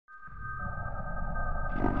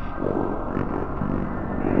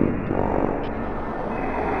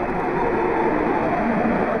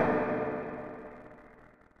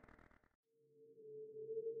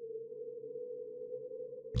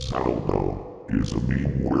is a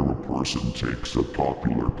meme where a person takes a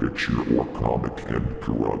popular picture or comic and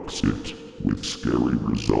corrupts it, with scary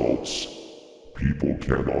results. People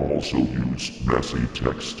can also use messy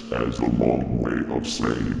text as a long way of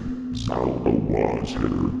saying, Zalgo was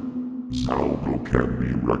here. Zalgo can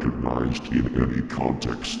be recognized in any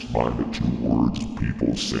context by the two words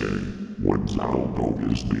people say when Zalgo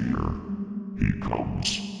is near. He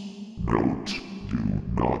comes. Note, do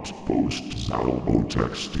not post Zalgo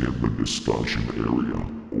text in the discussion area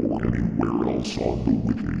or anywhere else on the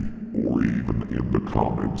wiki, or even in the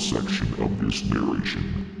comments section of this narration.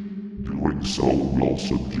 Doing so will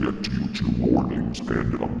subject you to warnings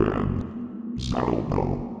and a ban.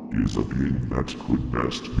 Zalgo is a being that could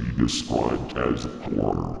best be described as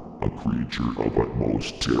horror, a creature of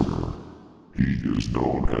utmost terror. He is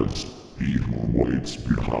known as he who waits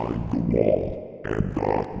behind the wall, and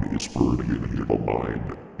God is buried in his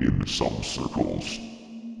mind in some circles.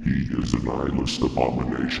 He is an eyeless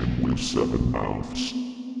abomination with 7 mouths.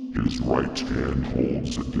 His right hand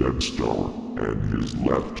holds a dead star, and his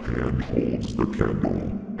left hand holds the candle,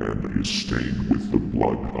 and is stained with the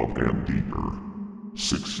blood of an eater.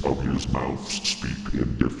 6 of his mouths speak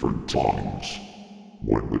in different tongues.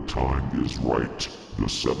 When the time is right, the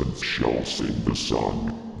 7th shall sing the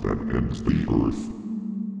song that ends the earth.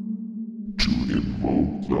 To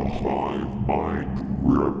invoke the hive mind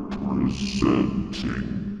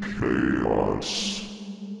representing chaos.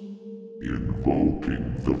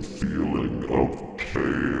 Invoking the feeling of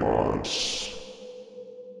chaos.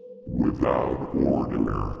 Without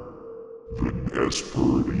order. The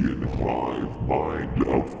Nesperian hive mind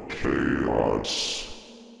of chaos.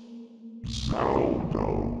 Zalgo.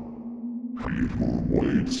 He who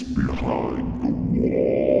waits behind the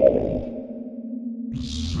wall.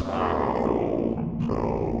 Zalgo.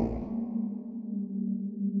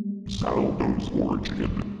 Zalgo's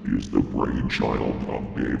origin is the brainchild of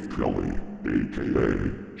Dave Kelly, aka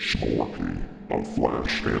Shmorky, a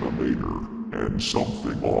Flash animator, and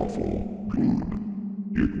something awful, Goon.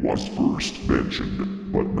 It was first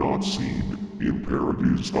mentioned, but not seen, in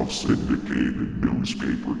parodies of syndicated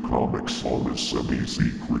newspaper comics on a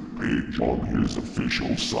semi-secret page on his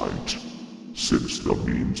official site. Since the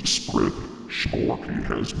memes spread, Shmorky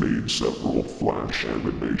has made several Flash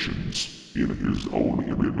animations, in his own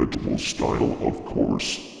inimitable style of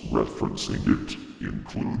course, referencing it,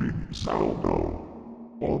 including Zalgo.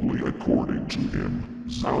 Oddly, according to him,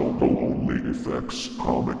 Zalgo only affects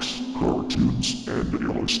comics, cartoons, and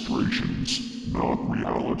illustrations, not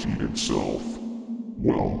reality itself.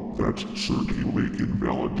 Well, that certainly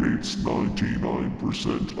invalidates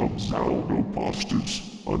 99% of Zalgo pastas,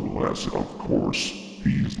 unless, of course,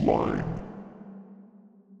 he's lying.